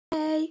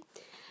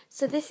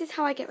So this is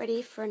how I get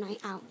ready for a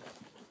night out.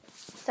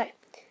 So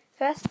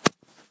first,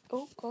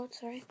 oh god,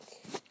 sorry.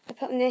 I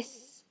put on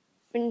this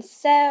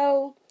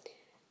Rinsell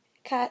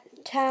Cat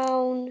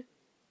Town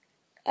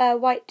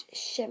White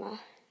Shimmer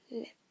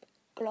Lip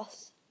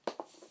Gloss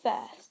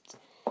first.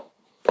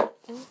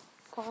 Oh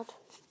god.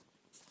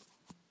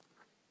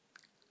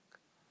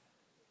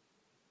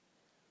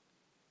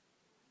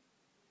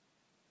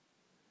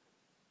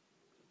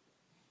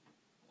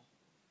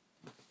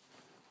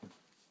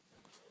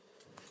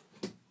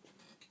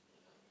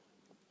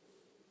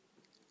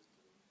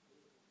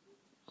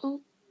 Oh.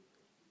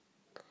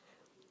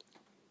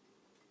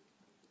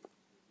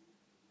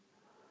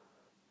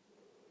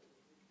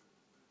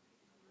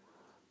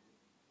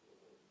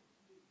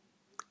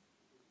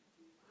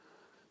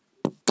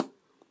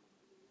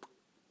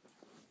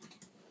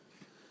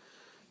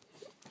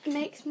 It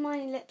makes my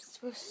lips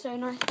feel so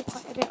nice with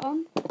quite a bit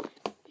on. But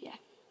yeah.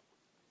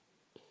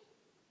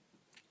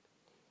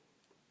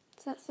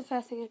 So that's the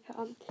first thing I put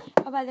on.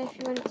 Oh, by the way, if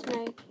you wanted to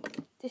know,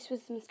 this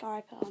was the mascara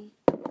I put on.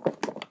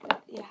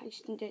 But yeah, I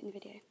just didn't do it in the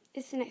video.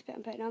 This is the next bit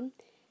I'm putting on.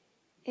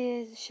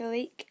 Is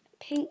Chic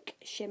Pink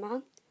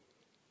Shimmer.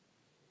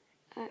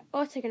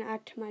 Also going to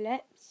add to my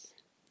lips.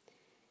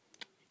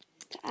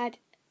 To add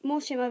more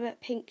shimmer,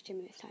 but pink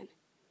shimmer this time.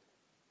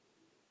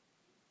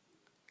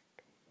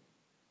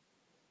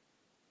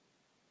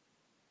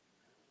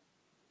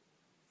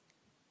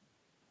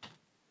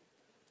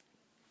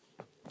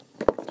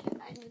 Check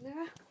that in the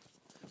mirror.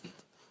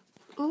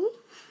 Oh.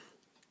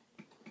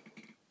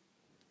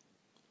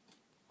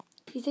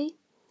 You see?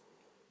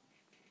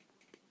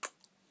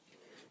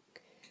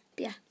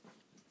 But yeah.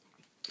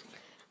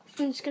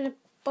 I'm just going to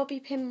bobby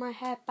pin my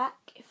hair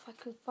back if I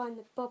can find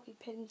the bobby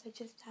pins I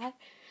just had.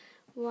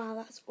 Wow,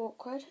 that's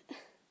awkward.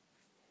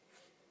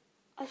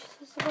 I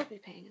just lost the bobby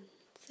pin.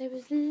 So it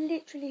was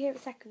literally here a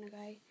second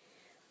ago.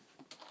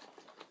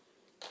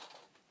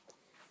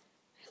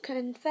 I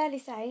can fairly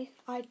say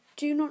I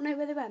do not know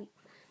where they went.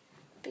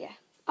 But yeah.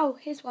 Oh,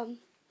 here's one.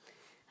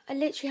 I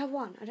literally have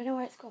one. I don't know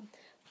where it's gone.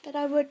 But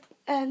I would,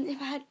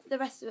 if I had the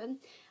rest of them,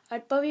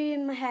 I'd bobby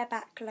in my hair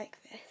back like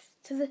this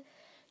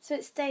so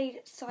it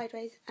stayed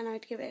sideways, and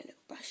I'd give it a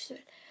little brush so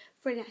it's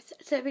really nice.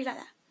 So it'd be like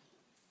that.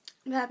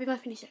 But that'd be my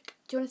finished look.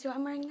 Do you want to see what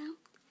I'm wearing now?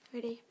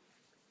 Ready?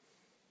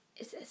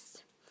 It's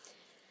this.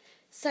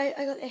 So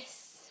I got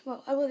this.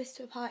 Well, I wore this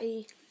to a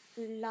party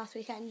last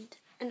weekend,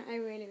 and I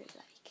really, really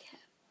like it.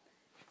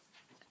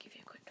 I'll give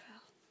you a quick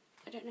twirl.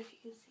 I don't know if you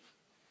can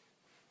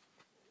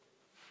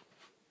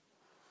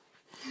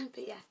see.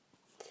 But yeah.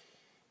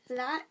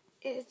 That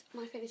is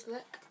my finished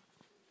look.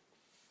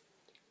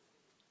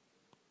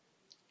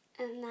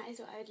 And that is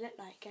what I would look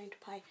like going to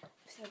a party.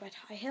 So I wear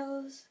high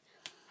heels.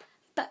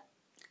 But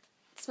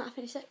it's my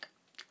finished look.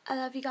 I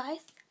love you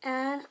guys.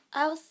 And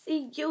I'll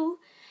see you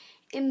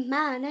in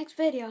my next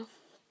video.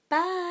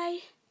 Bye.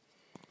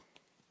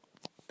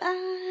 Bye.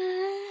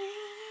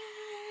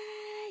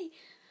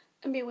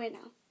 I'm being weird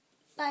now.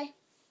 Bye.